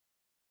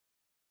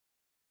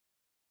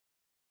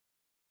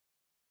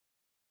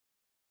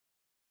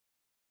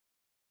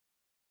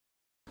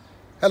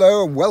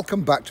Hello and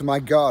welcome back to my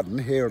garden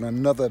here on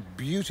another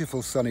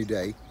beautiful sunny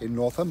day in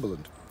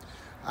Northumberland.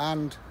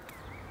 And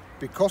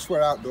because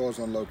we're outdoors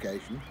on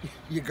location,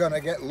 you're going to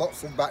get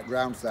lots of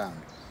background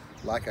sound,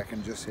 like I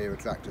can just hear a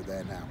tractor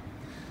there now.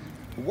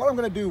 But what I'm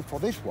going to do for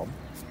this one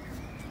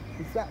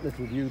is that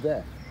little view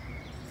there.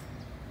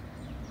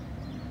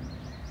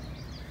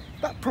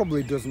 That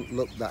probably doesn't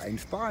look that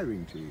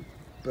inspiring to you,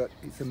 but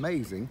it's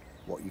amazing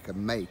what you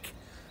can make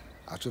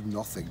out of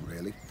nothing,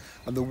 really.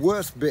 And the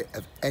worst bit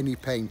of any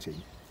painting,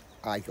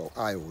 I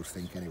always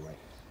think anyway,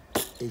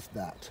 is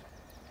that.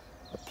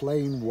 A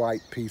plain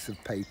white piece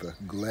of paper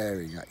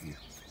glaring at you.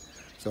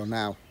 So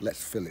now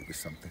let's fill it with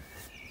something.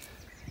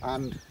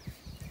 And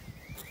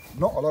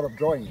not a lot of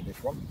drawing in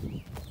this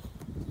one.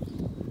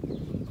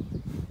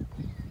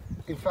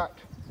 In fact,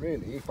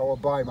 really, if I were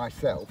by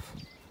myself,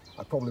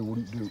 I probably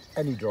wouldn't do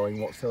any drawing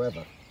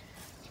whatsoever.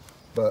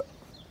 But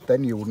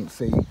then you wouldn't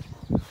see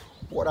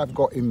what I've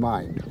got in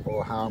mind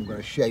or how I'm going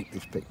to shape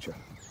this picture.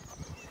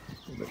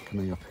 A bit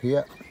coming up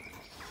here,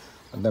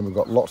 and then we've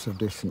got lots of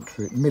distant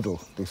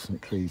middle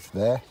distant trees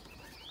there.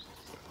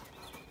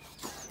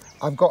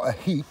 I've got a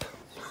heap.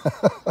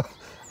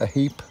 A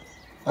heap,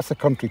 that's a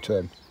country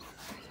term.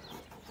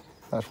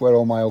 That's where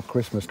all my old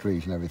Christmas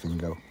trees and everything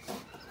go,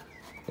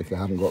 if they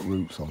haven't got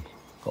roots on.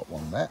 Got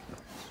one there,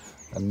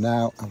 and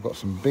now I've got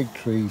some big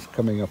trees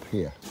coming up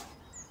here.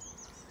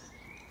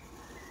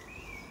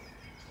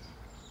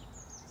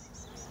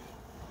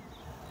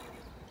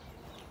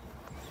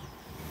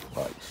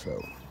 Like so.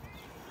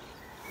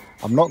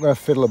 I'm not going to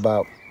fiddle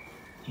about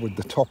with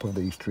the top of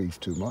these trees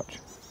too much,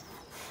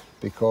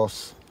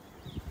 because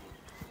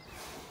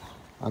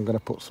I'm going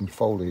to put some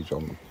foliage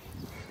on them.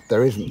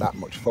 There isn't that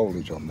much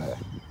foliage on there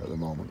at the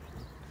moment.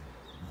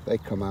 They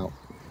come out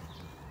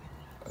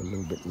a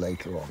little bit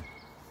later on,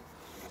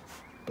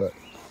 but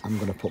I'm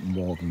going to put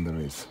more than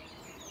there is.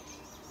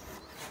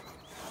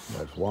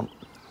 There's one,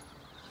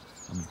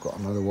 and we've got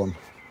another one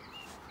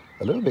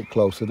a little bit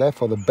closer.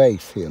 Therefore the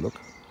base here, look,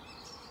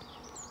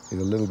 is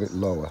a little bit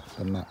lower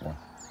than that one.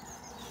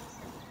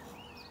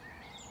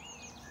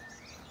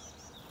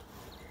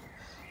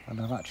 And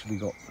I've actually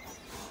got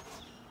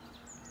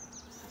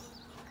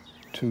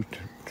two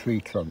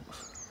tree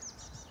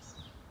trunks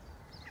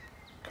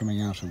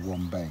coming out of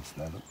one base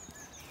there, look.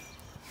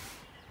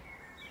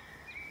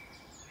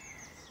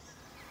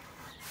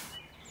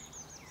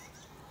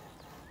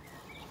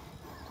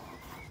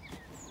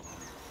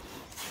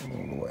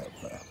 All the way up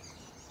there.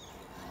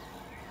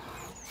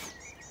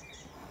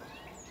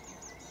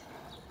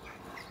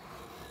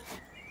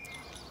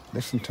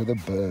 Listen to the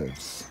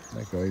birds,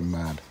 they're going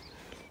mad.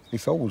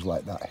 It's always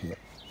like that here.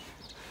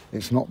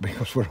 It's not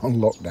because we're on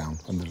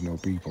lockdown and there's no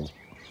people.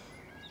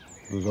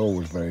 There's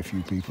always very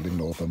few people in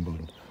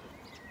Northumberland.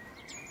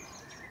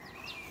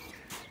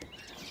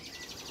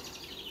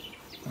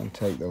 And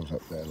take those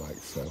up there like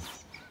so.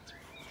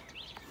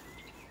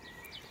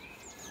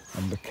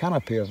 And the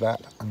canopy of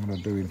that I'm going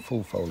to do in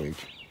full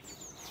foliage.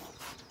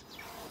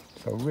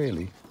 So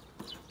really,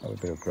 a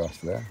bit of grass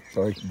there.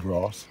 Sorry,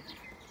 grass.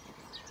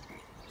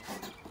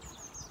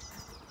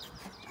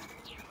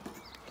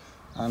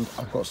 And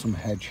I've got some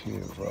hedge here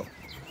as well.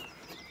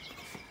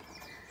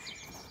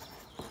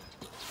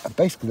 And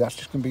basically that's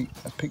just going to be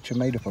a picture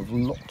made up of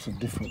lots of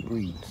different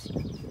greens.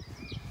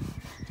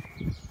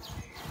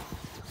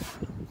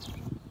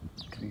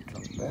 Tree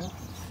trunk there.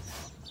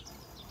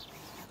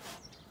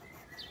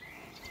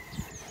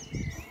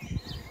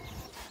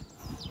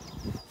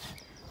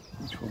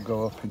 Which will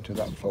go up into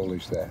that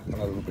foliage there, and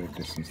a little bit of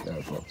distance there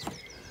as well.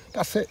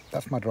 That's it,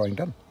 that's my drawing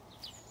done.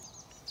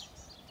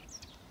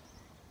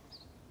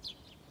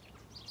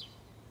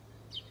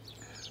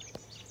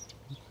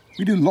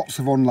 We do lots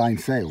of online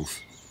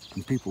sales,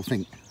 and people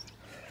think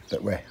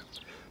that we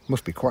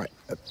must be quite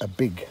a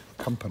big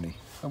company,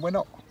 and we're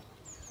not.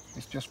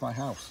 It's just my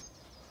house.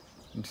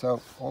 And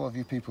so all of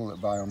you people that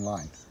buy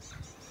online,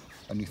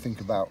 and you think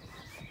about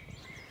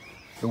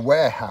the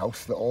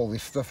warehouse that all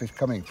this stuff is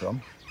coming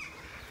from,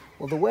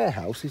 well, the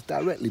warehouse is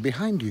directly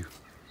behind you.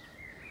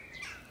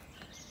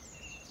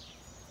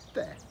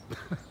 There.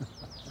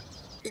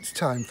 It's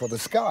time for the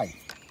sky.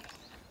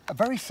 A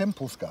very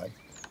simple sky.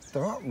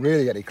 There aren't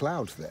really any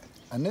clouds there.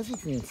 And as you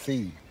can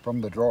see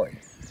from the drawing,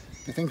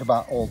 if you think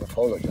about all the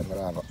foliage I'm going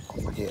to have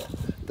over here,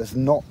 there's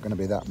not going to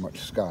be that much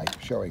sky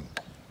showing,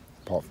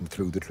 apart from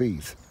through the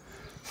trees.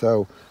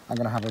 So I'm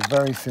going to have a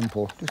very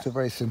simple, just a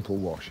very simple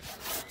wash.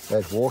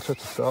 There's water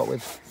to start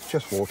with,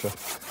 just water.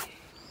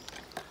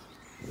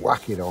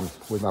 Whack it on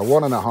with my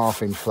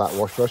 1.5 inch flat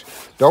wash brush.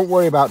 Don't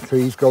worry about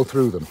trees, go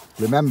through them.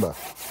 Remember,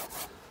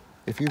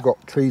 if you've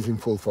got trees in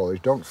full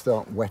foliage, don't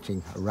start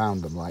wetting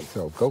around them like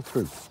so. Go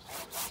through.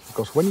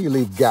 Because when you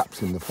leave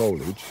gaps in the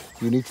foliage,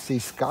 you need to see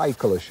sky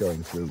colour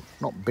showing through,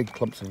 not big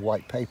clumps of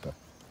white paper.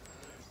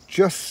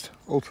 Just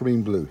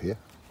ultramarine blue here.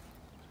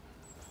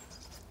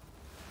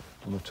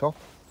 On the top,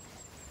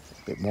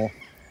 a bit more.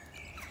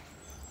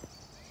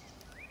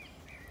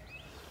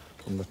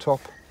 From the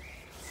top,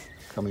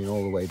 coming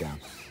all the way down.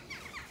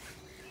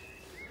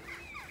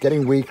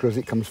 Getting weaker as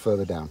it comes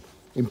further down.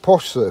 In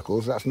posh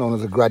circles, that's known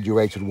as a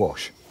graduated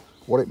wash.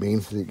 What it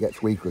means is it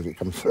gets weaker as it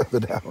comes further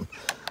down.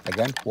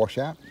 Again, wash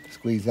out,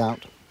 squeeze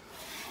out,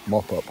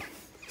 mop up.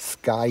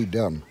 Sky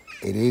done.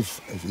 It is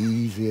as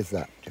easy as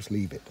that. Just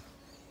leave it.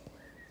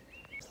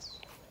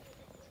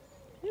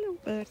 Hello,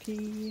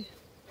 Bertie.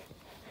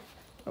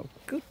 Oh,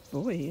 good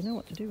boy. You know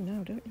what to do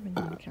now, don't you, when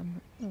you're on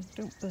camera? Oh,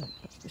 don't burp.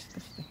 That's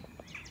disgusting.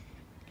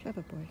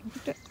 Clever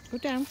boy. Go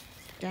down.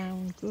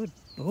 Down. Good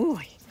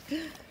boy.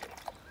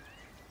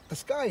 The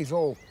sky is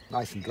all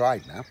nice and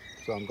dried now,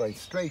 so I'm going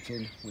straight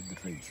in with the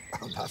trees.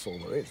 That's all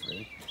there is,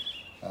 really.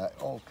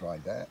 All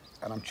dried there.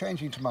 And I'm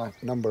changing to my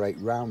number 8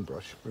 round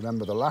brush.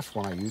 Remember, the last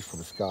one I used for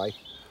the sky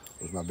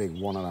was my big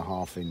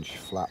 1.5 inch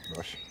flat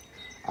brush.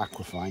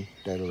 Aquafine,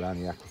 Dale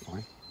Rowney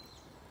Aquafine.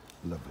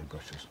 Lovely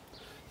brushes.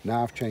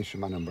 Now I've changed to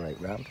my number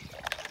 8 round.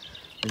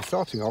 I'm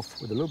starting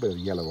off with a little bit of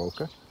yellow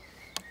ochre.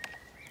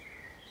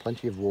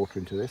 Plenty of water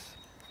into this.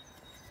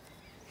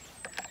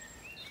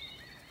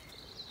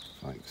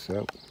 Like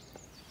so.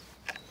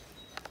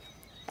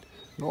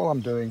 And all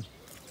I'm doing,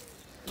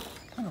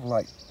 kind of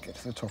like get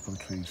to the top of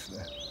the trees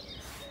there.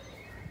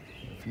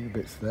 A few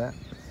bits there.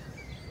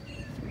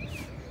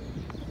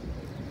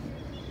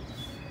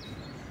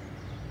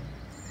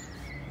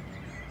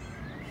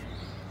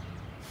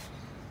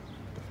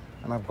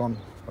 And I've gone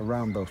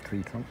around those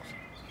tree trunks.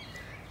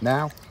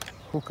 Now,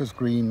 hooker's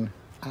green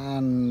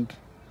and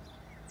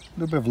a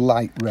little bit of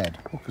light red.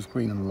 Hooker's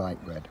green and light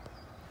red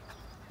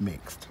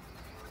mixed.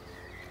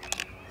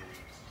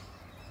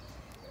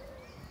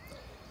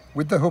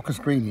 With the hooker's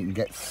green, you can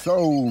get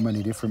so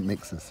many different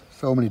mixes,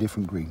 so many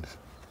different greens.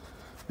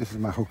 This is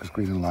my hooker's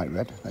green and light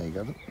red. There you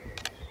go.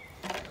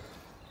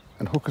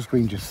 And hooker's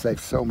green just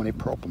saves so many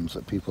problems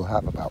that people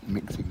have about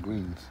mixing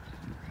greens.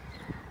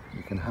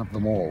 You can have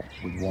them all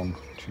with one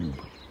tube.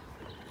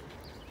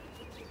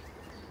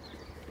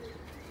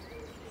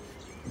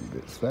 A few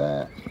bits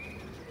there.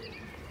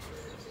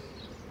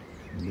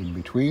 And in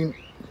between.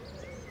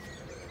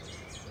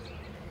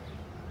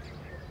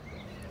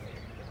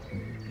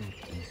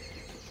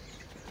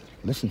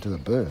 Listen to the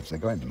birds, they're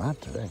going mad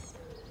today.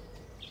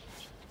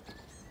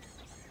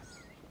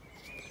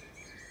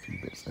 A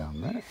few bits down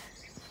there.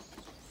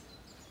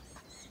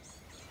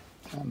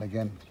 And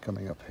again,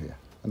 coming up here.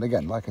 And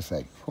again, like I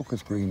say,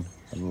 hooker's green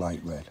and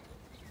light red.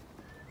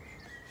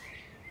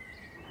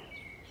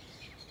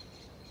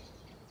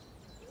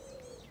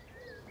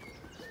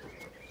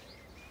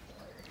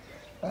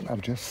 And I'm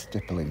just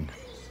stippling.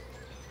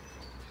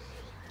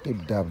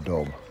 Dib dab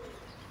dob.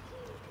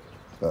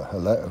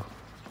 Hello.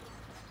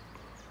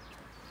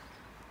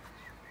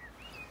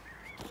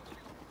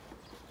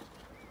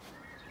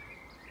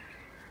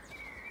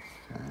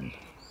 And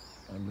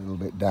a little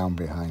bit down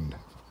behind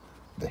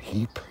the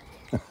heap.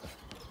 The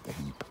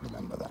heap,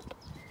 remember that.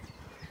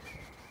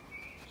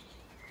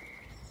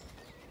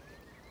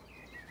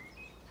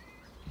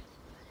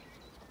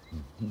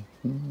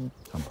 I'm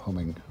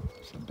humming.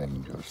 It's a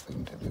dangerous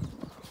thing to do.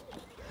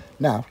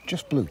 Now,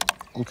 just blue,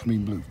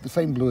 ultramarine blue, the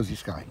same blue as your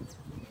sky.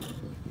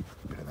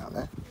 Bit of that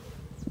there.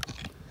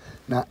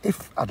 Now,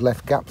 if I'd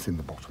left gaps in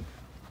the bottom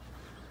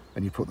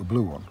and you put the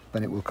blue on,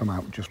 then it will come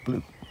out just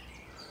blue.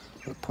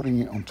 But putting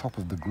it on top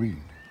of the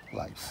green,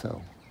 like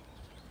so,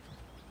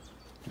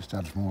 just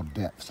adds more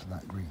depth to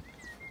that green.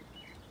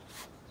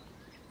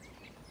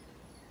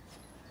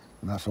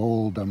 And that's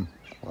all done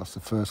whilst the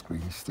first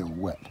green is still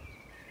wet.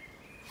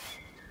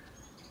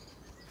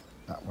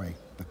 That way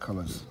the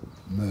colours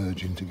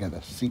merge in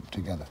together, seep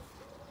together,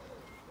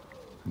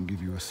 and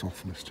give you a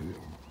softness to it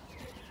all.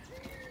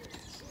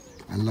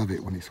 I love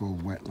it when it's all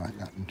wet like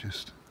that and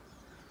just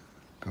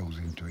goes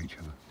into each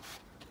other.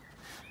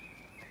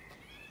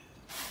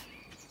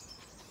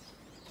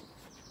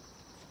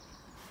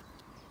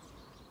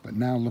 But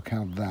now look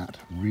how that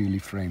really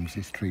frames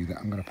this tree that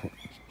I'm going to put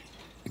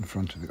in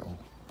front of it all.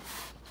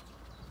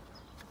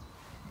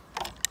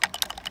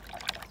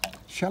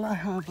 Shall I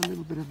have a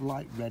little bit of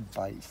light red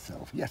by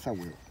itself? Yes, I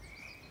will.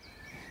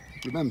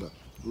 Remember,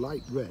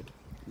 light red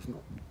is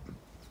not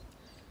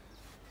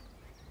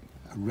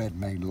a red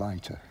made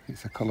lighter.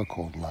 It's a colour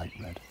called light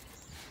red.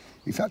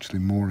 It's actually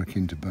more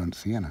akin to burnt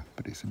sienna,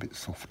 but it's a bit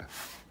softer.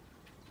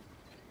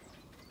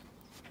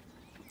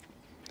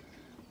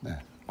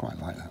 There, quite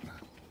like that now.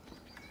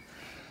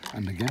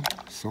 And again,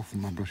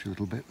 soften my brush a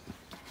little bit.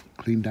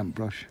 Clean damp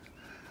brush,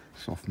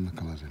 soften the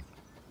colours in.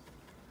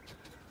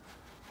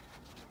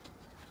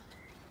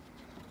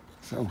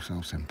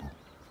 So simple.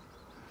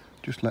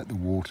 Just let the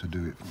water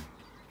do it for me.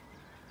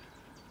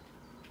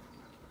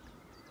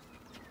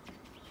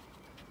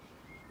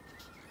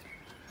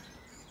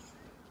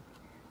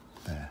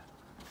 There.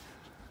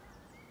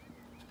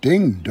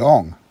 Ding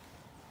dong.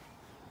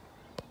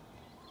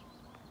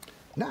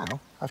 Now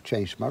I've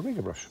changed my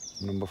rigger brush,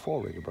 number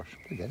 4 rigger brush.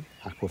 Again,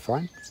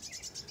 aquafine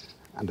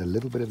and a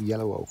little bit of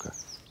yellow ochre.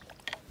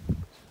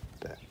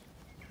 There.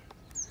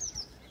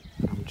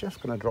 I'm just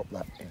going to drop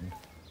that in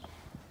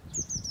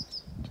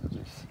to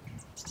this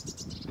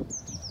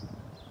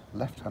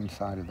left-hand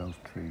side of those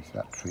trees,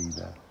 that tree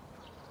there.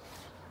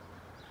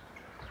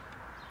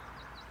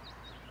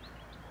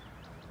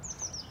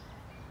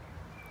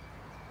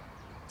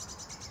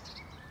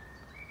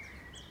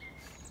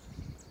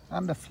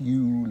 And a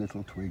few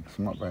little twigs.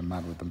 I'm not very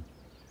mad with them.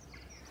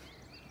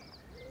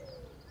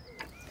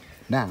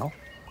 Now,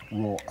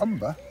 raw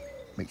umber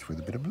mixed with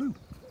a bit of blue.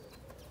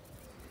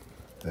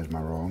 There's my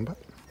raw umber.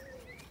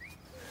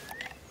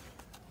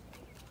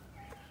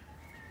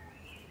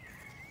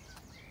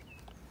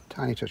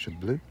 Tiny touch of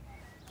blue.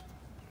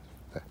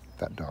 There,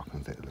 that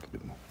darkens it a little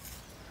bit more.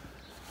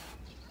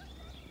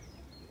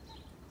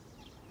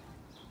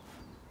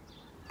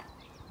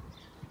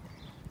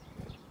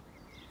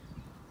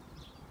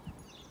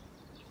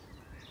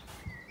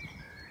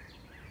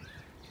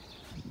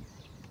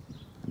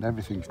 And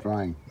everything's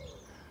drying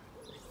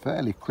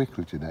fairly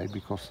quickly today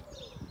because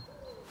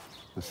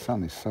the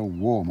sun is so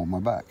warm on my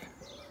back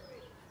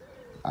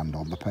and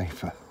on the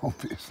paper,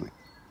 obviously.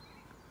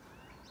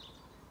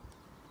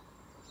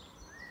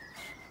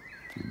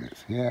 A few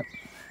bits here.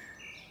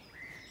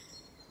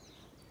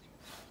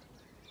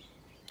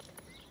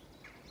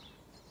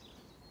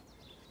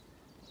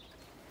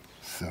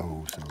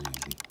 So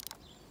easy.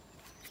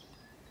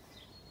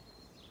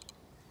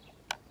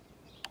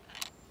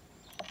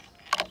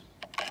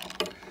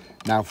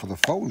 Now for the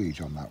foliage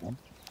on that one,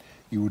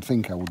 you would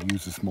think I would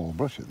use a small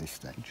brush at this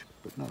stage,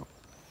 but no.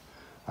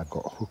 I've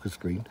got a hooker's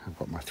green, I've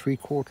got my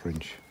 3/4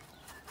 inch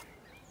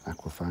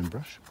aquafine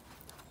brush,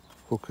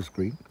 hooker's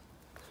green,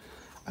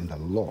 and a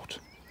lot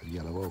of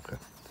yellow ochre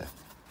there.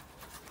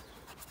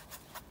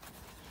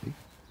 See?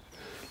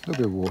 A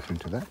little bit of water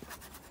into that.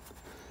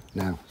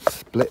 Now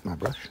split my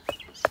brush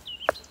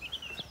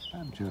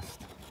and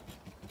just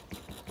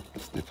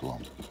stipple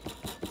on.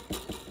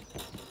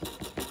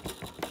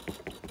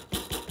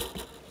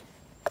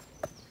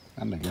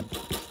 And again,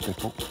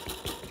 stipple.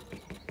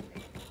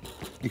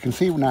 You can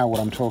see now what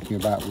I'm talking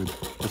about with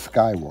the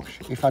sky wash.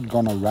 If I'd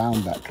gone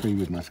around that tree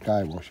with my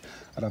sky wash,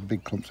 I'd have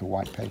big clumps of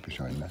white paper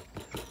showing there.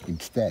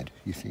 Instead,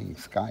 you're seeing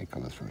sky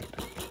colour through it.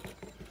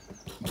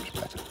 Much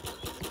better.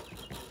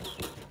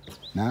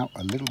 Now,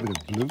 a little bit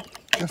of blue,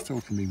 just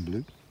ultramarine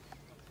blue.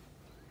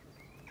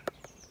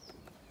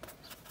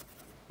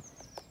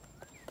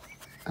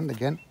 And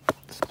again,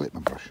 split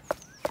my brush.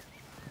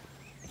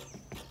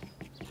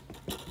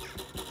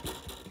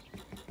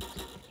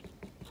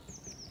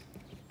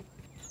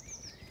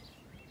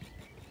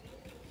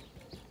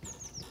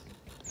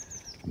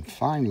 And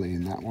finally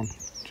in that one,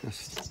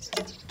 just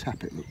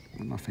tap it, look,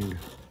 with my finger,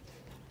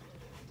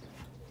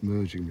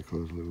 merging the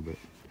colours a little bit.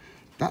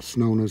 That's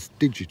known as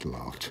digital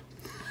art.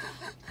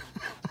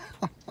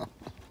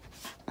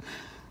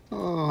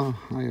 Oh,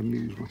 I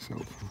amuse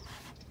myself.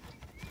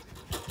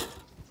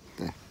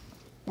 There,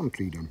 one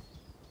tree done.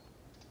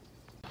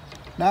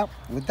 Now,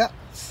 with that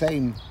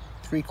same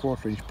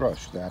 3/4 inch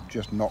brush that I've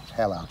just knocked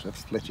hell out of,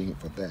 splitting it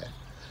for there,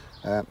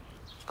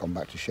 it's gone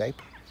back to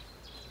shape.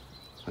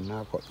 And now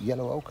I've got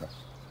yellow ochre.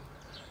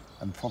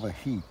 And for the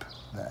heap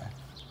there,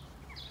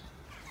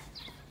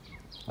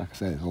 like I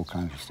say, there's all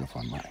kinds of stuff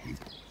on that heap.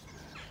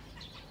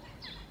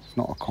 It's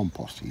not a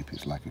compost heap,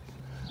 it's like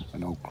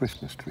an old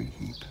Christmas tree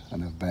heap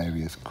and a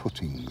various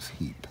cuttings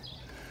heap.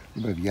 A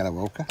little bit of yellow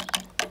ochre,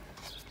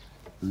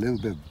 a little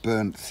bit of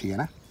burnt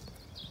sienna,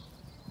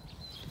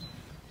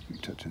 a few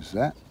touches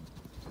there.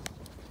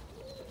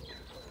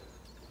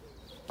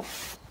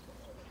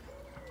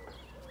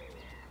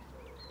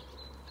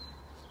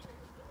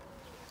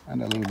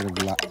 And a little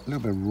bit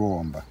of raw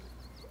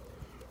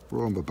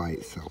umber by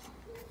itself.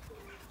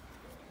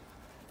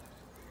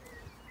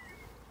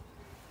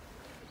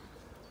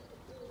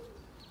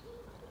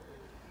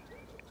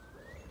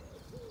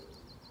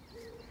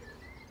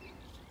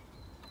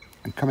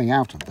 And coming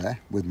out of there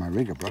with my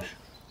rigger brush,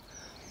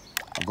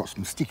 I've got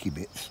some sticky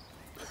bits,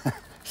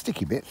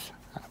 sticky bits,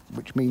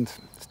 which means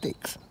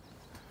sticks,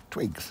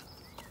 twigs,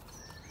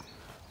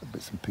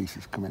 bits and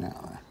pieces coming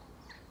out there.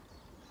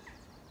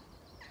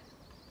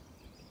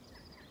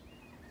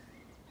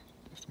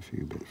 A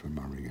few bits with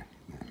my rigger.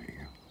 There we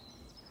go.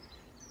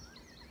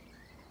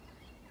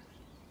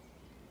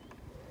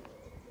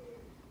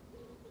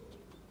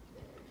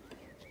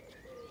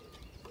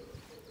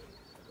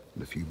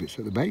 And a few bits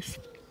at the base.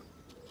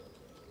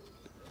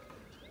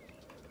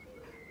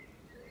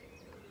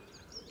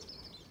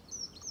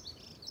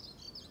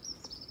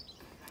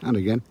 And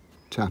again,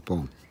 tap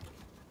on.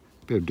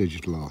 Bit of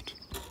digital art.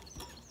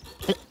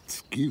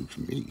 Excuse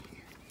me.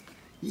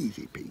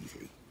 Easy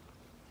peasy.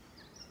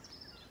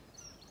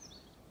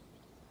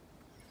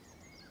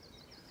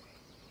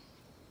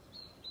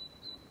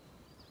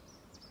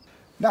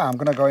 Now I'm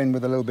going to go in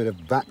with a little bit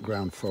of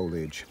background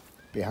foliage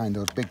behind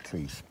those big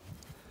trees.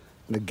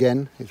 And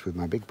again, it's with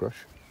my big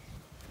brush.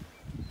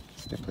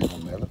 Stippling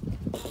on there, look.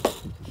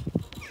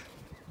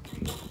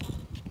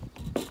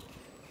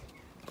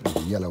 Bit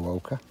of yellow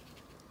ochre.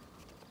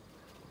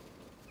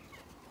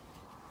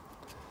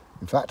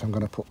 In fact, I'm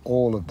going to put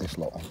all of this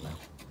lot on now.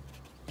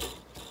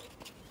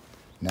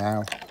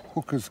 Now,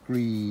 hooker's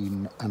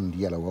green and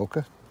yellow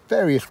ochre.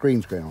 Various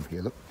greens going on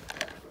here, look.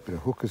 Bit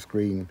of hooker's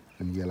green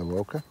and yellow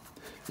ochre.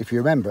 If you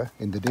remember,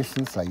 in the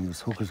distance I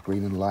used hooker's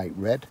green and light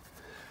red.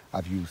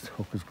 I've used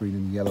hooker's green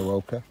and yellow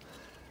ochre.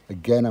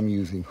 Again, I'm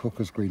using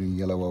hooker's green and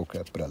yellow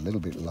ochre, but a little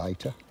bit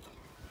lighter.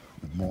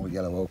 with more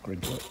yellow ochre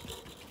into it.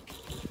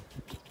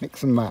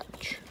 Mix and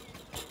match.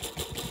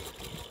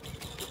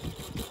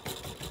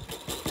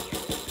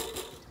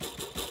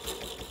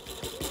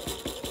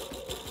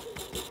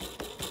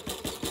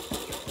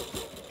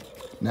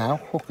 Now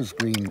hooker's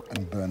green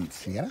and burnt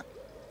sienna.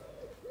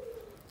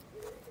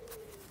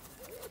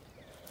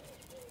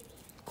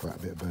 Quite a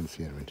bit of burnt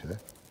sienna into there.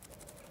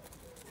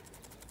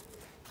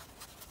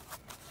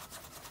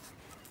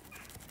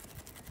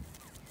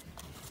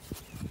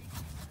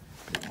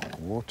 Bit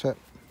more water.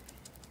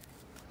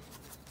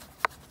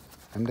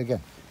 And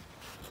again,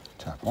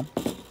 tap on.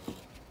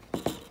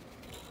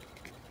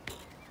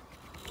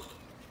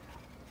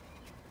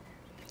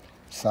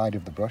 Side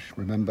of the brush,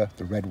 remember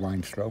the red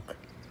wine stroke.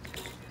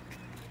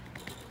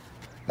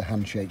 The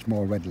hand shakes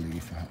more readily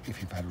if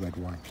you've had red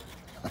wine,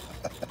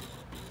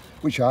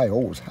 which I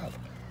always have.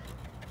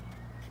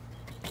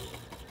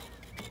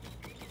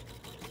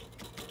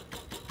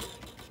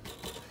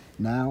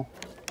 Now,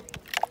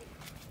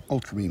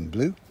 ultramarine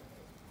blue.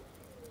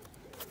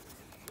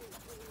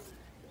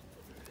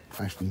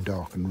 Nice and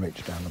dark and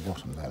rich down the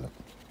bottom there, look.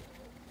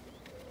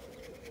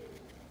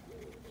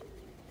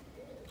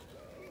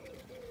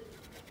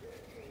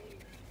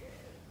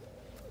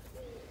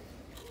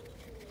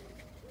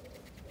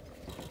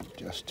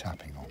 Just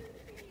tapping on.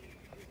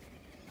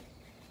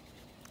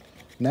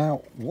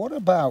 Now, what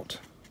about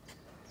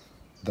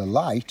the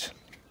light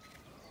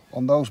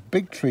on those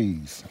big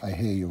trees, I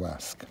hear you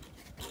ask?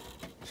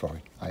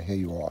 Sorry, I hear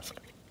you ask.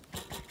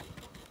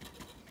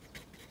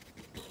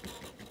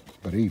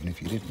 But even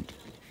if you didn't,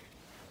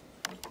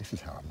 this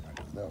is how I'm going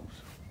to do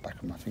those. Back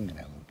of my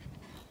fingernail.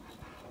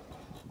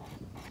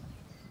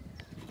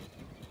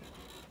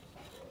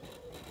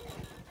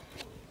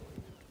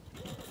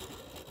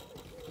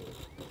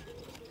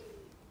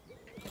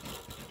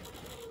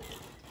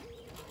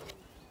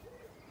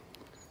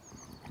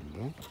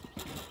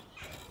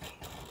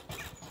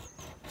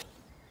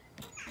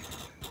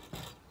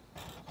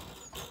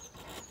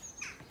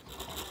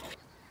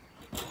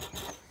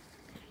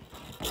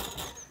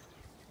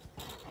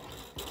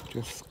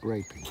 Just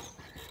scraping.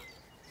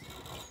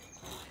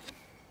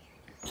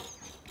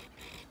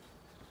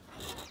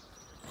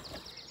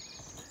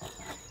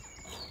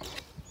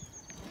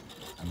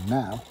 And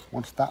now,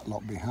 once that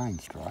lot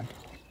behind's dried,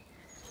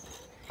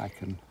 I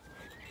can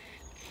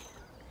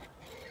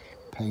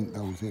paint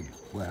those in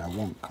where I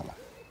want colour.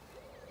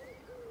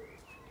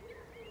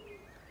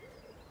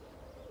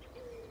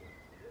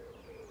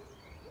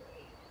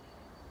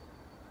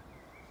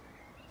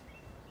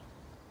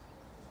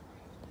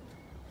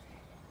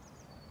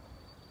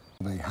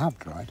 They have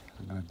dried.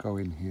 I'm going to go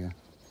in here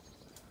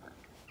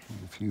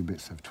with a few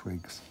bits of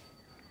twigs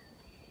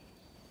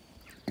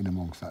in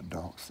amongst that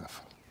dark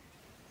stuff.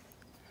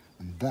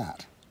 And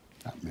that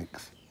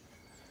mix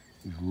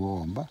is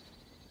raw umber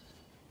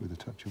with a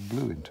touch of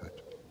blue into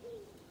it.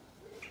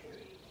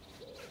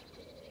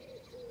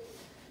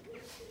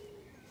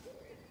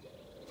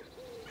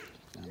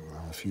 And we'll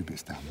have a few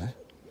bits down there.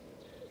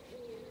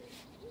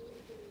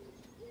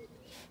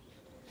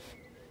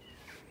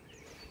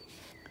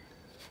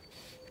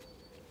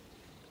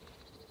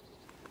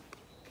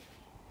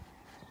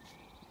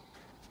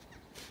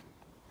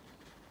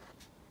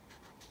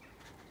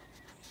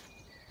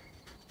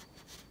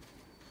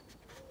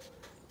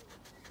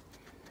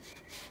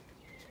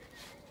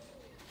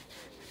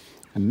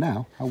 And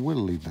now I will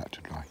leave that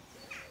to dry.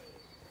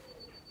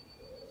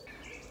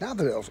 Now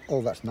that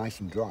all that's nice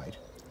and dried,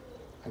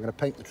 I'm going to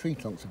paint the tree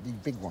trunks of these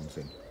big ones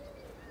in.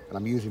 And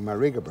I'm using my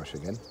rigger brush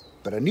again,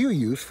 but a new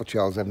use for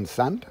Charles Evans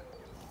sand.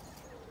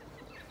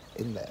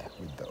 In there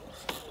with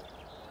those.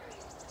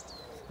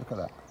 Look at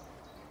that.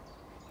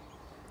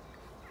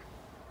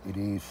 It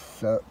is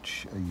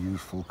such a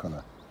useful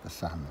colour, the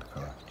sand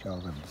colour,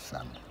 Charles Evans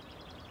sand.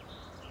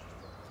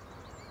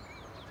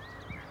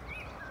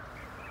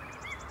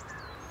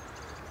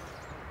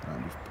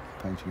 I'm just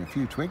painting a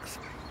few twigs.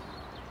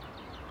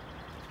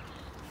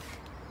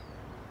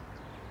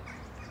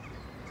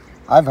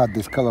 I've had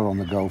this colour on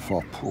the go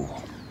for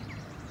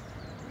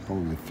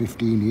probably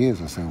 15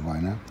 years or so by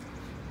now.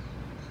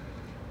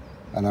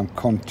 And I'm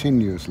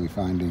continuously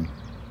finding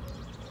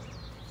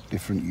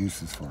different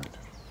uses for it.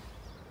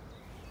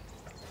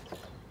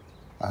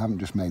 I haven't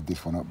just made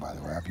this one up, by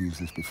the way, I've used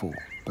this before.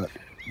 But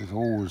there's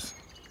always,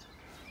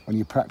 when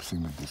you're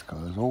practicing with this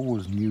colour, there's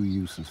always new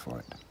uses for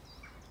it.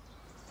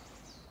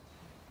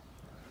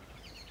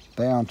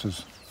 They aren't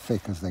as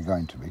thick as they're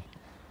going to be.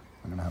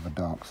 I'm going to have a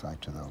dark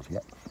side to those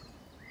yet.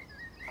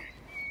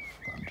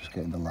 But I'm just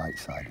getting the light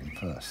side in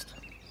first.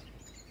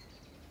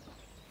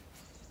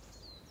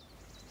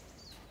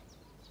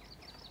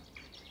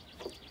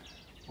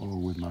 All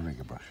with my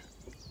rigger brush.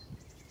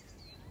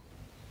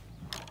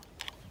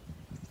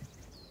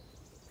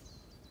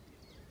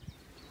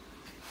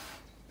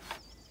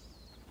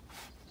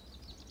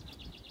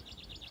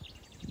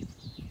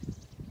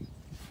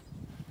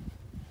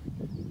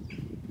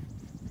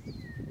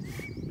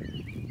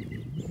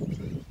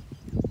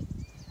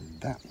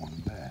 That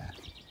one there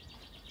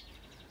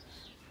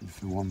is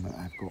the one that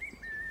I've got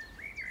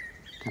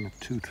kind of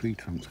two tree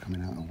trunks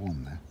coming out of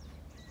one there.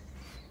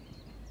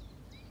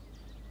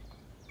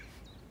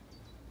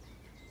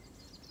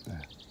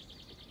 There.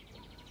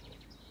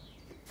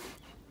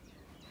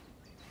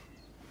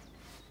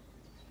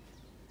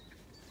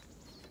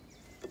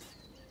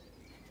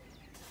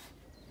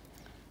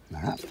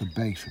 Now that's the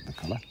base of the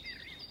colour.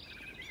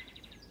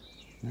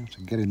 Now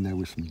to get in there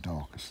with some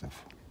darker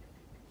stuff.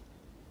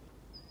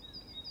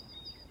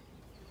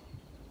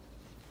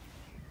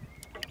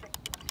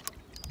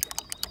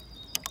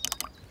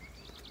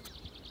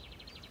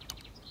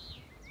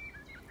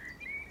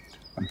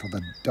 And for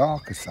the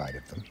darker side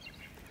of them,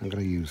 I'm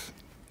going to use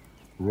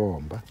raw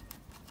umber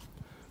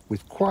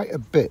with quite a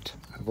bit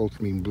of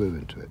ultramarine blue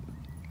into it.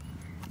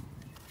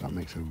 That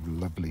makes a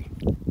lovely,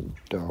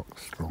 dark,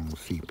 strong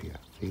sepia.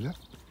 See that?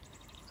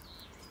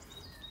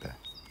 There.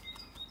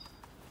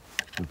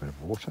 A little bit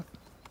of water.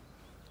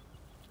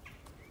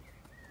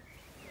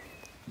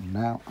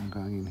 Now I'm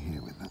going in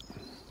here with that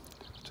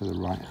to the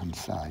right hand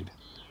side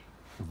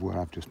of where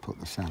I've just put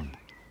the sand.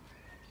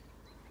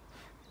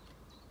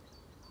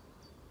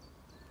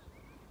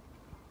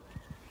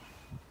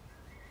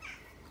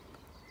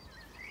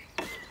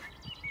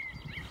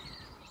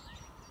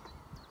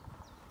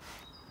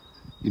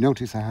 You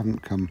notice I haven't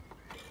come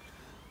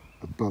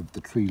above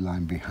the tree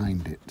line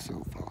behind it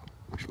so far.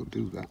 I shall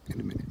do that in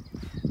a minute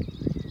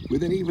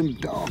with an even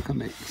darker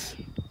mix.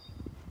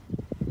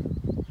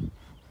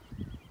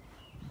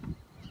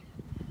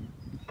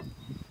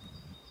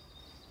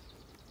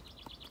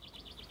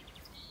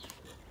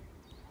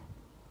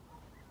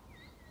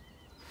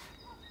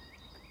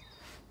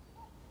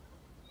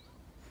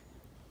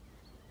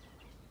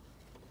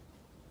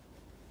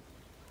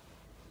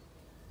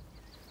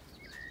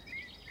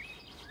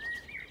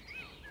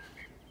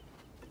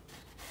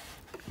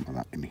 Put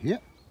that in here.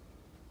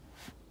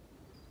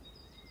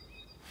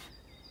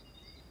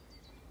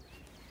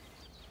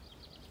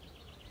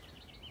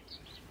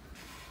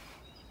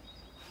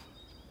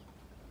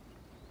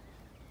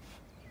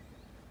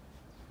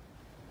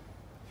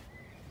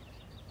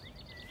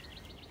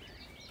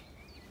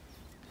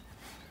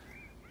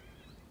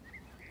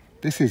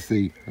 This is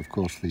of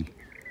course, the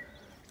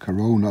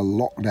Corona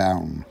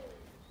lockdown.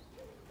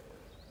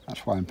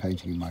 That's why I'm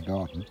painting in my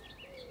garden.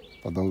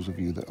 For those of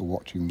you that are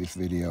watching this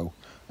video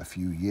a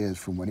few years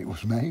from when it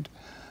was made.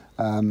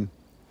 And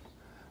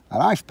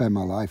I spend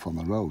my life on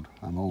the road.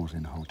 I'm always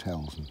in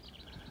hotels and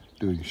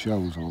doing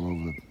shows all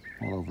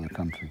over the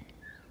country.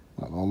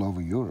 Well, all over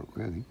Europe,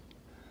 really.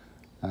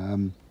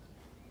 But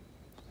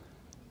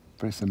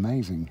it's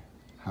amazing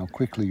how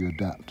quickly you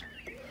adapt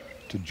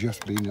to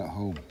just being at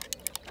home.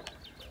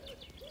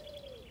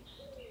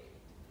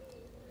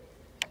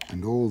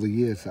 And all the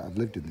years that I've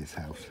lived in this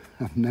house,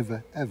 I've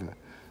never ever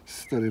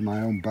stood in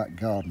my own back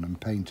garden and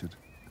painted.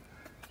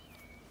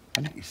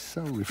 And it is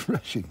so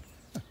refreshing.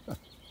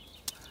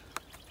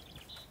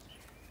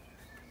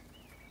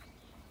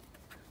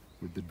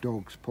 With the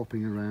dogs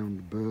popping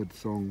around, bird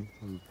song,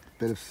 a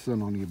bit of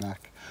sun on your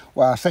back.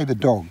 Well, I say the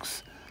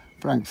dogs.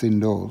 Frank's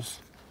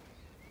indoors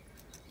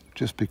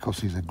just because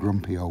he's a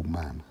grumpy old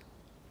man.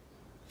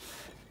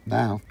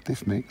 Now,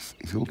 this mix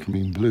is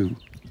ultramarine blue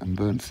and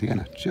burnt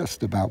sienna,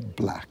 just about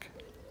black.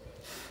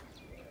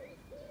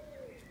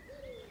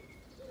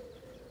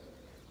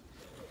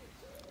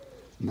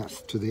 And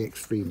that's to the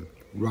extreme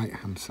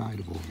right-hand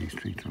side of all these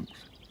tree trunks.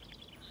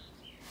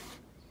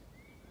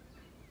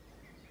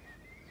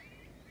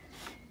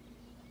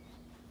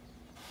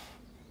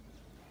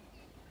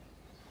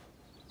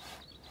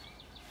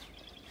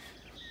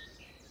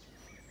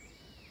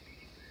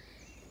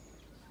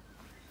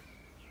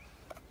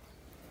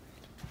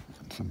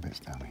 And some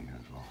bits down here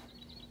as well.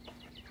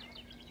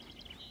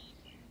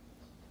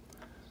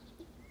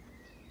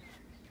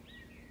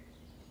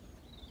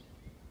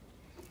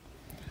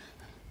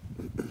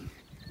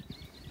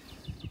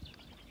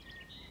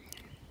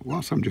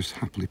 Whilst I'm just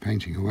happily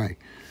painting away,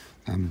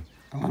 I'll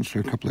answer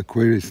a couple of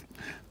queries,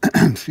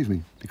 excuse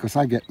me, because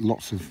I get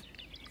lots of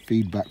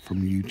feedback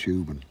from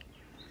YouTube and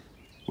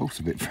most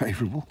of it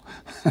favourable.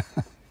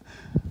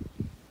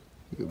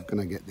 You're going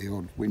to get the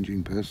odd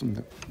whinging person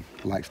that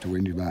likes to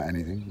whinge about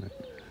anything, but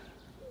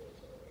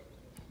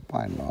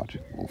by and large,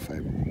 all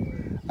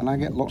favourable. And I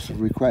get lots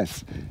of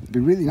requests. It'd be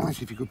really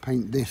nice if you could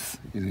paint this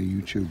in a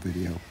YouTube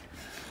video.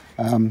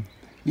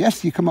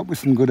 Yes, you come up with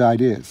some good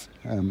ideas,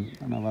 and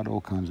I've had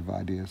all kinds of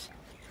ideas.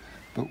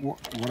 But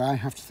what I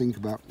have to think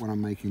about when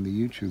I'm making the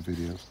YouTube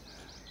videos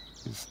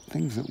is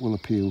things that will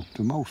appeal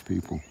to most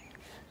people,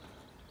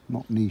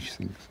 not niche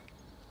things.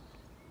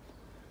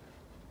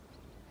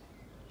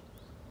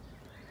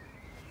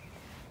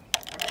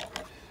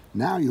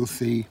 Now you'll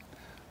see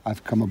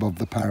I've come above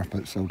the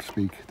parapet, so to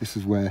speak. This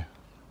is where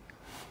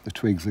the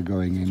twigs are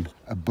going in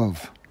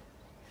above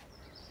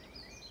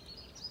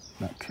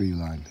that tree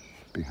line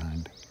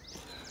behind.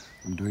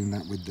 I'm doing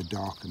that with the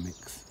darker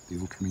mix, the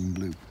ultramarine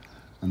blue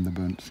and the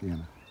burnt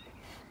sienna.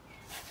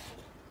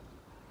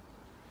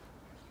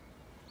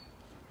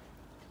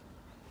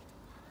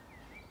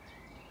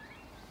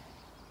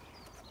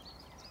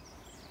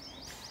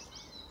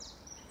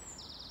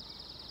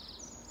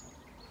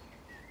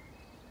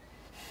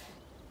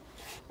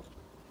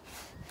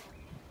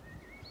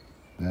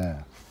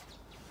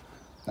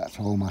 That's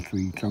all my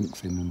tree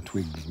trunks in and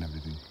twigs and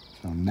everything.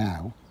 So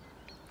now,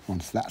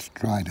 once that's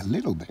dried a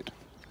little bit,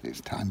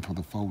 it's time for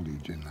the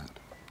foliage in that.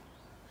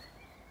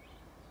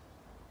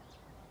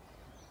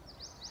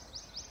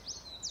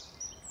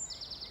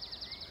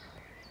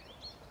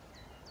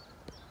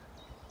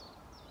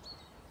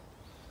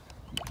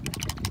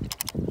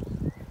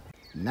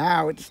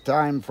 Now it's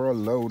time for a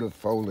load of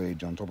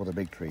foliage on top of the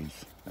big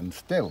trees. And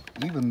still,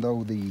 even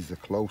though these are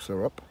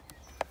closer up,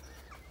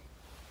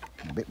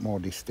 a bit more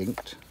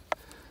distinct,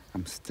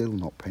 I'm still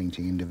not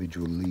painting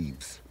individual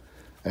leaves.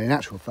 And in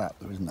actual fact,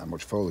 there isn't that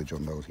much foliage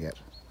on those yet.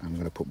 I'm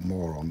going to put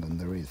more on than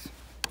there is.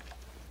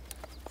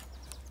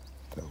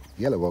 So,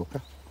 yellow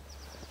ochre,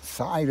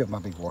 side of my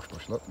big wash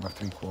brush, look, my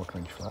 3/4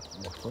 inch flat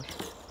wash brush.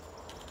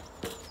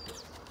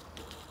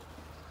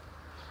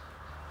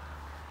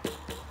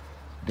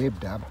 Dib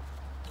dab.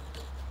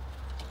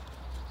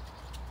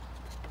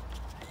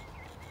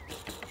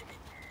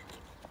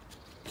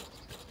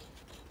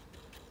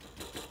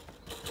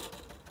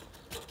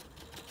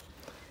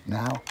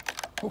 Now,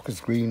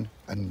 hooker's green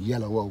and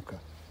yellow ochre.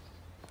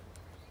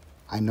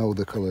 I know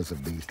the colours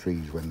of these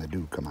trees when they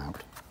do come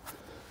out.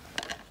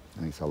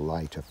 And it's a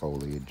lighter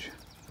foliage.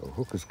 So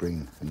hooker's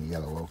green and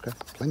yellow ochre.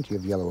 Plenty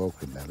of yellow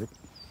ochre in there, look.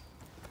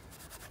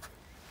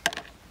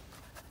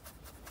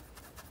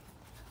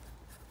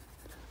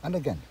 And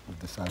again, with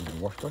the side of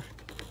the wash brush,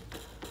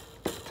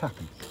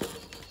 tapping.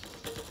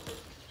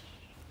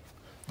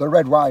 The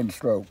red wine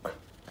stroke.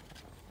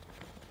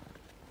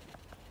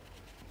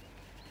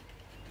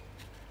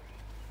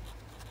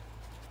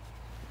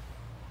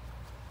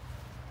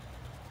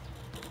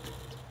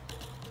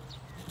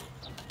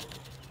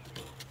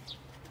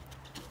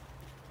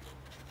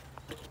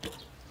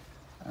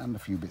 And a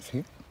few bits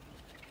here.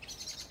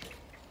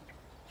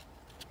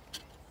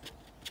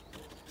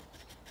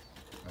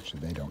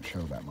 Actually, they don't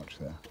show that much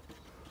there.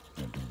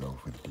 I'm going to do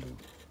those with blue.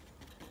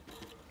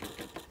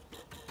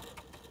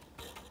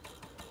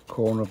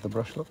 Corner of the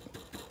brush, look.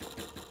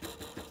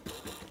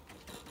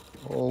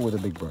 All with a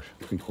big brush,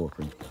 3/4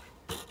 inch brush.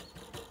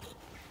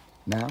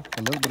 Now,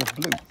 a little bit of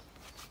blue.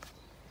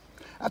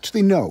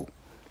 Actually, no.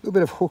 A little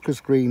bit of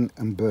hooker's green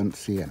and burnt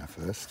sienna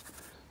first,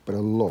 but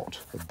a lot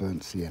of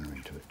burnt sienna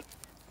into it.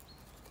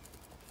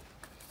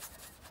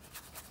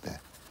 There.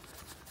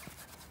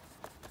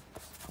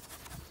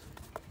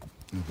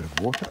 A little bit of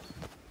water.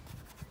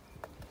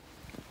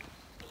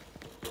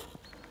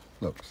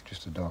 Look, it's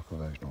just a darker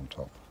version on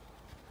top,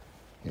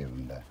 here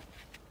and there.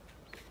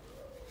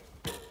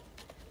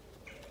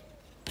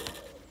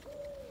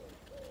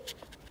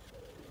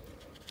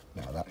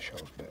 Now that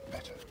shows a bit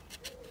better.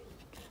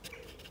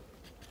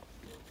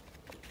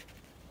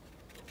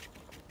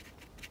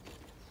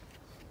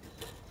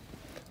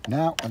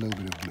 Now a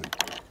little bit of blue.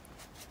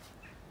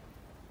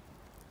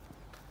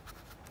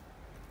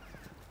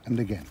 And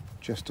again,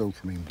 just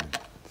ultramarine blue,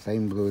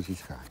 same blue as the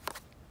sky.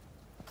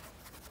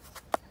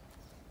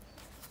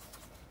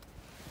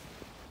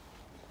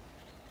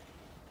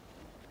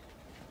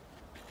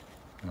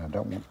 And I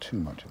don't want too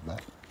much of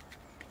that.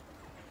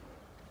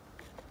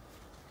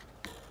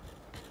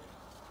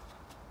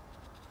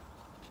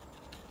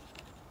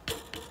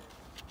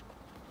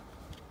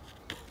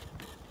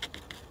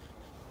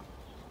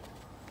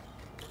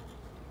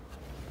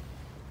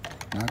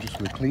 Now just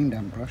with a clean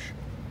damp brush,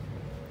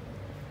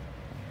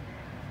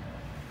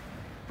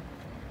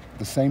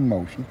 the same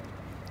motion,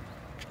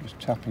 just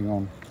tapping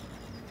on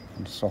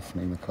and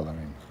softening the colour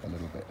in a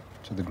little bit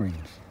to the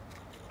greens.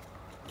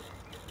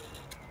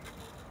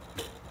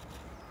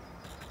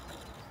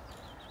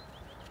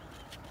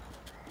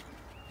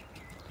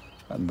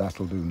 And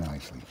that'll do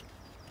nicely.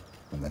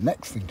 And the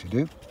next thing to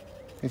do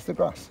is the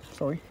grass.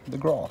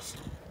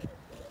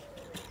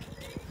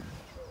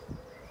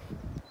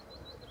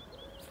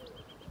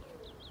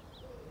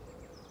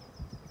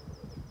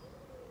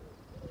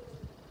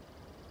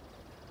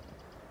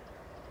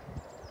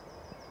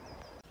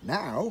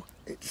 Now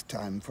it's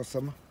time for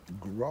some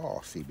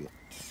grassy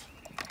bits.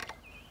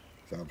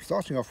 So I'm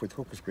starting off with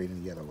hooker's green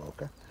and yellow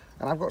ochre,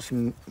 and I've got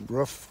some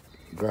rough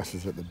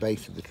grasses at the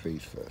base of the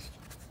trees first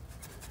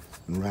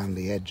and around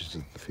the edges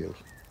of the field.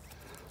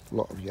 A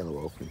lot of yellow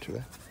ochre into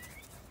there,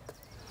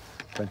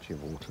 plenty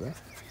of water there.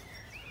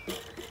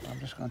 I'm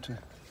just going to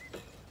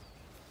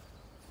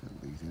fill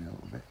these in a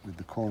little bit with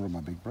the corner of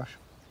my big brush,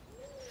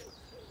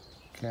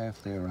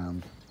 carefully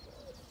around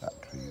that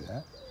tree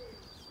there.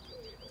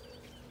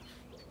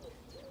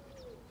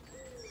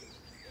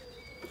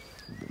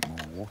 A bit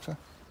more water,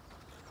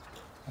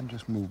 and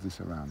just move this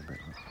around a bit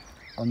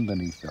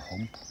underneath the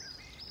hump.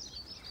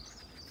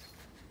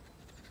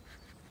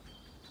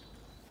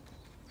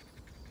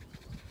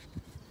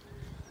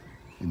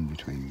 In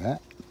between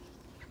that,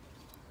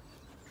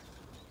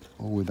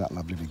 all with that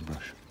lovely big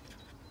brush.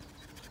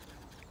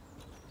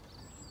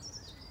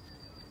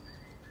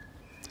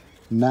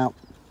 Now,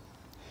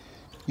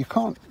 you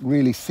can't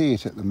really see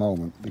it at the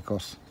moment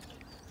because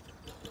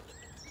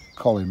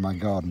Colin, my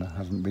gardener,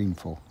 hasn't been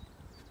for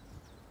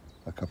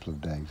a couple of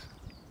days,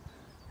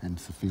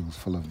 hence the field's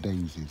full of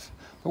daisies.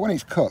 But when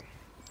it's cut,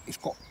 it's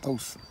got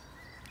those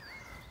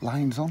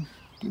lines on,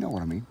 Do you know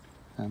what I mean?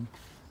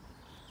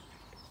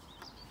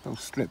 Those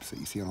strips that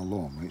you see on a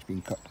lawn when it's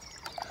been cut.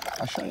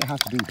 I'll show you how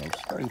to do those.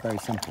 Very, very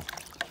simple.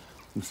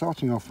 I'm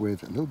starting off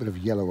with a little bit of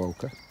yellow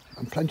ochre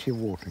and plenty of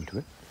water into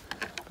it.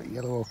 But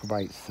yellow ochre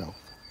by itself.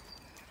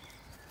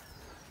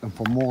 And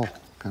for more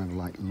kind of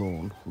like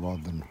lawn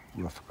rather than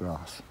rough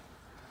grass,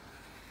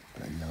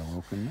 put a yellow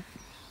ochre in there.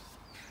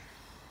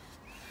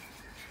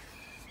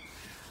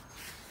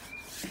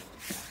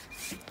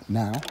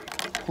 Now,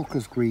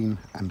 hooker's green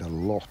and a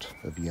lot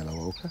of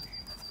yellow ochre.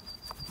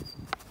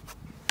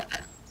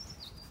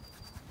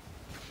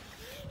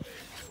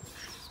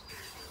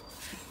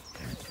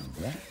 Going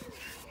through there.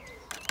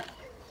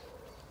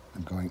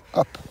 And going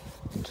up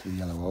into the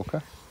yellow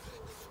ochre.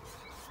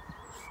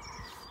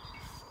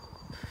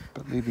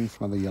 But leaving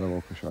some of the yellow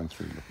ochre showing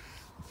through.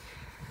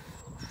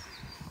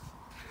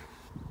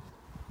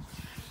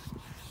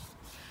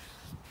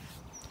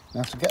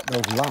 Now to get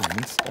those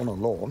lines on a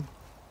lawn,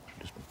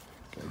 just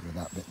get rid of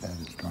that bit there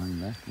that's drying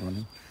there,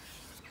 running.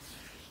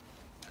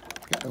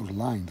 To get those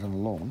lines on a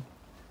lawn,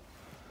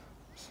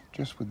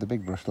 just with the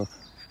big brush, look.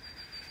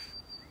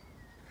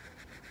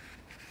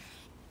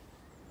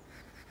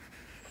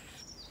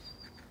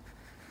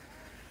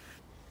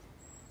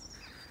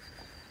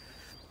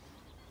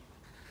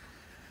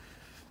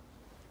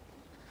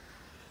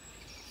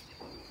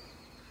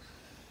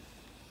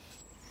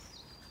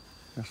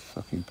 Just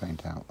sucking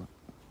paint out.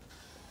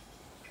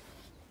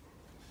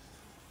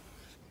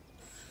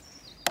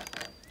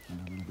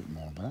 And a little bit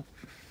more of that.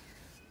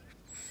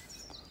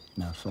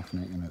 Now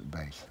softening it in at the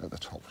base, at the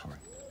top, sorry.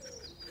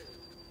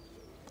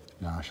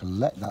 Now I shall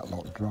let that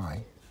lot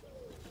dry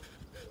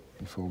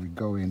before we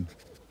go in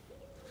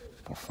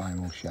for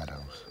final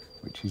shadows,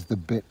 which is the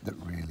bit that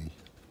really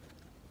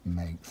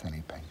makes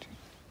any painting.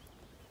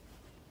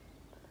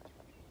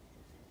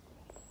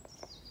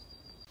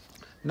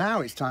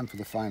 Now it's time for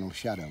the final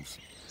shadows.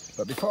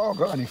 But before I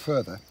go any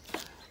further,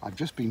 I've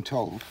just been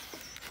told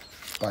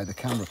by the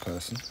camera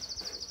person,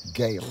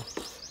 Gail,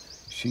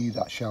 she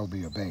that shall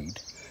be obeyed,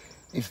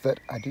 is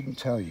that I didn't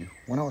tell you,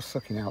 when I was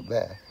sucking out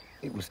there,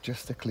 it was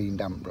just a clean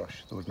damp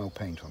brush. There was no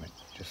paint on it,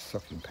 just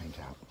sucking paint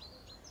out.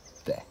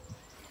 There.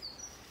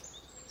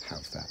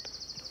 How's that?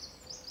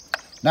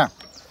 Now,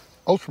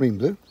 ultramarine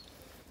blue,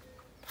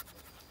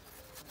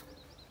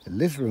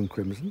 alizarin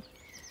crimson,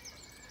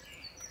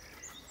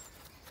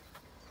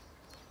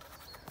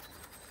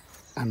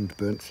 and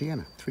burnt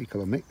sienna,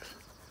 3-colour mix.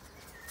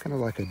 Kind of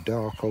like a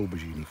dark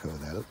aubergine colour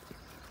there, look.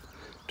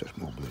 Just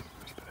more blue.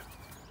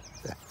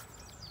 There.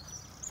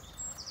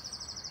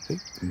 See?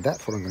 And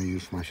that's what I'm going to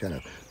use for my shadow.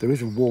 There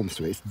is a warmth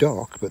to it. It's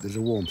dark, but there's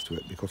a warmth to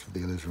it because of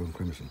the alizarin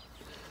crimson.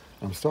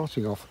 I'm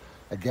starting off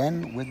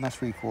again with my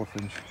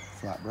 3/4 inch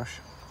flat brush.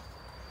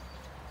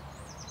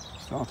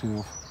 Starting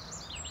off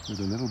with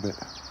a little bit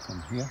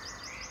from here.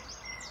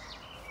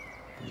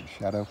 The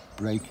shadow,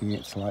 breaking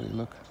it slightly,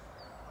 look.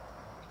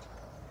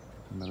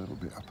 And a little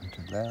bit up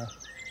into there.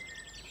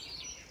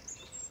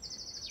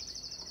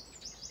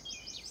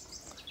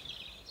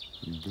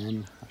 And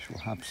then I shall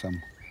have some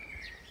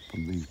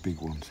from these big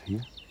ones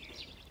here,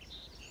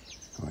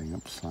 going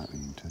up slightly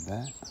into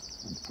there,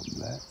 and from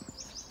there.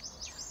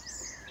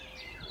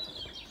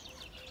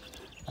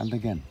 And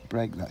again,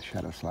 break that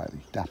shadow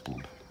slightly,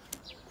 dappled,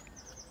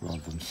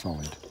 rather than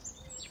solid.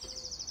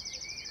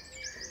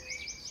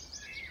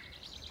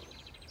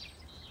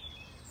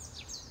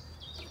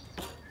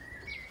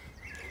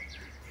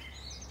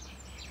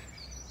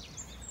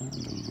 And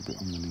a little bit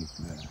underneath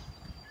there.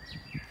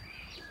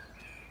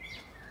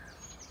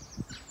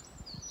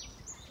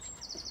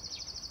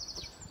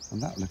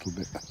 And that little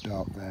bit of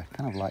dark there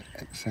kind of like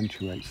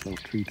accentuates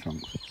those tree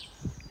trunks.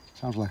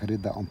 Sounds like I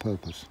did that on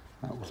purpose.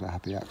 That was a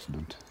happy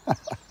accident. I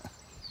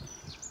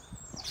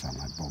sound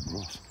like Bob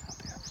Ross,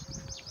 happy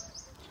accident.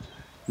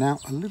 Now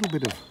a little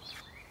bit of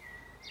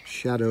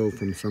shadow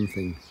from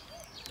something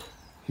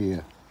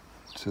here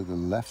to the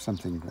left,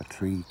 something, a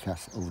tree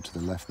cast over to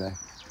the left there.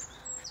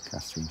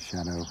 Casting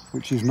shadow,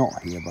 which is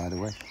not here by the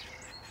way.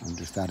 I'm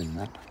just adding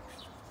that.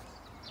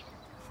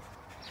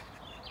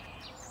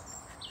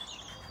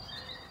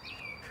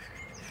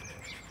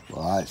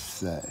 Well, I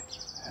say,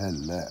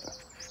 hello.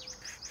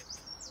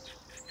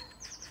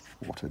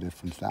 What a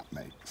difference that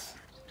makes.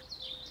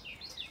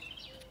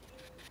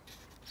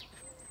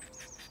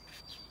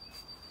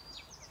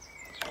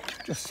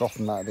 Just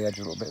soften that at the edge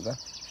a little bit there.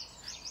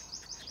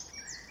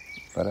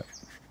 Better.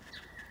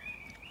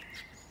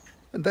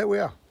 And there we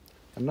are.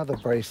 Another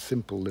very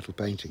simple little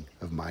painting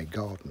of my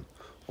garden,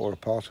 or a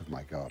part of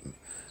my garden.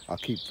 I'll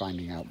keep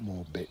finding out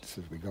more bits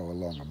as we go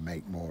along and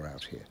make more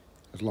out here,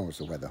 as long as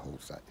the weather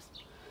holds that.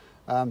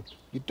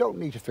 You don't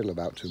need to fiddle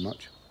about too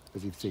much,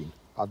 as you've seen.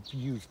 I've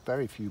used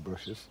very few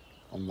brushes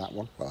on that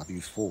one. Well, I've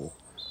used 4,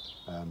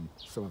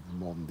 some of them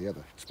more than the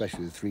other,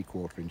 especially the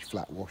 3/4 inch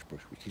flat wash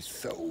brush, which is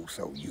so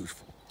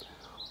useful.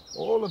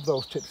 All of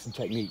those tips and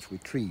techniques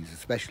with trees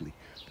especially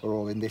are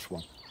all in this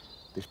one.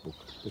 This book,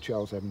 the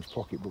Charles Evans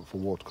Pocket Book for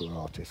Watercolour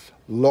Artists.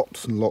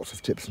 Lots and lots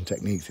of tips and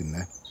techniques in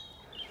there.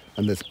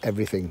 And there's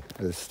everything,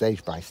 there's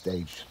stage by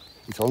stage.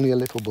 It's only a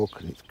little book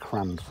and it's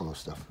crammed full of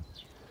stuff.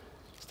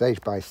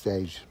 stage by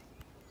stage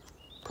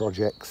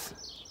projects,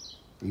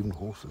 even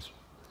horses.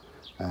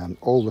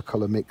 All the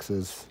colour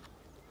mixes,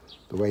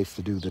 the ways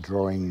to do the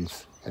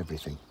drawings,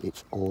 everything.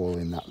 It's all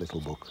in that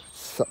little book.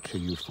 Such a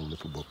useful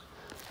little book.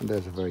 And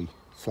there's a very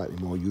slightly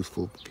more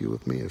useful view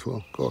of me as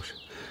well. Gosh,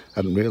 I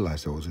hadn't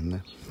realised I was in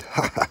there.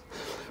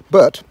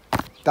 But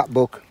that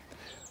book,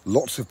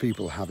 lots of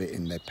people have it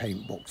in their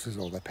paint boxes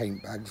or their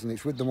paint bags, and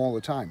it's with them all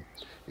the time.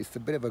 It's a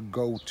bit of a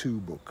go-to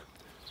book.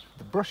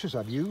 The brushes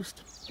I've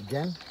used,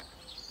 again,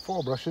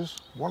 4 brushes,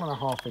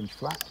 1.5 inch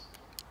flat,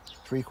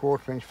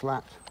 3/4 inch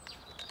flat,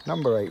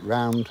 number 8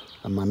 round,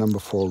 and my number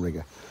 4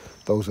 rigger.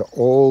 Those are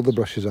all the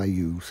brushes I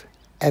use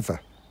ever,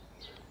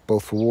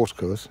 both for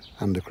watercolours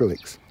and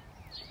acrylics.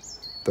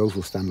 Those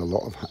will stand a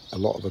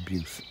lot of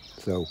abuse.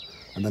 So,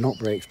 and they're not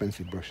very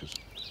expensive brushes.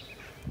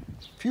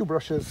 Few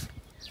brushes,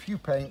 few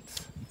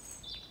paints,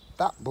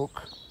 that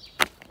book,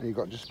 and you've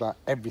got just about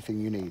everything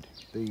you need.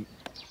 I'm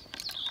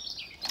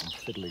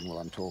fiddling while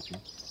I'm talking.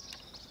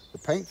 The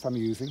paints I'm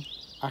using,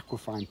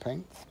 Aquafine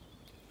paints.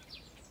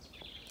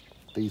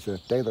 These are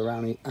De La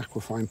Rowney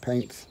Aquafine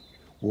paints,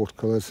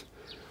 watercolours.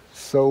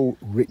 So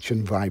rich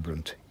and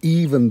vibrant,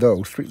 even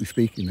though, strictly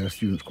speaking, they're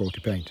students' quality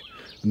paint.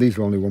 And these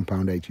are only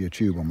 £1.80 a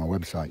tube on my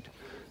website.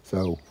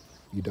 So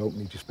you don't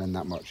need to spend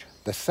that much.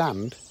 The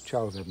sand,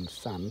 Charles Evans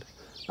sand,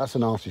 that's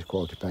an artist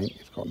quality paint.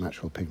 It's got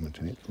natural pigment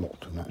in it,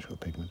 lots of natural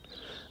pigment.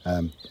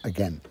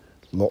 Again,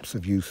 lots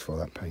of use for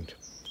that paint.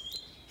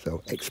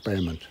 So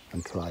experiment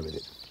and try with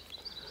it.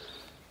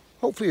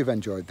 Hopefully you've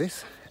enjoyed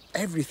this.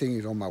 Everything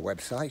is on my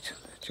website,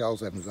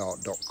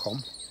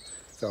 charlesevansart.com.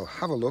 So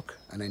have a look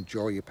and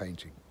enjoy your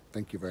painting.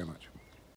 Thank you very much.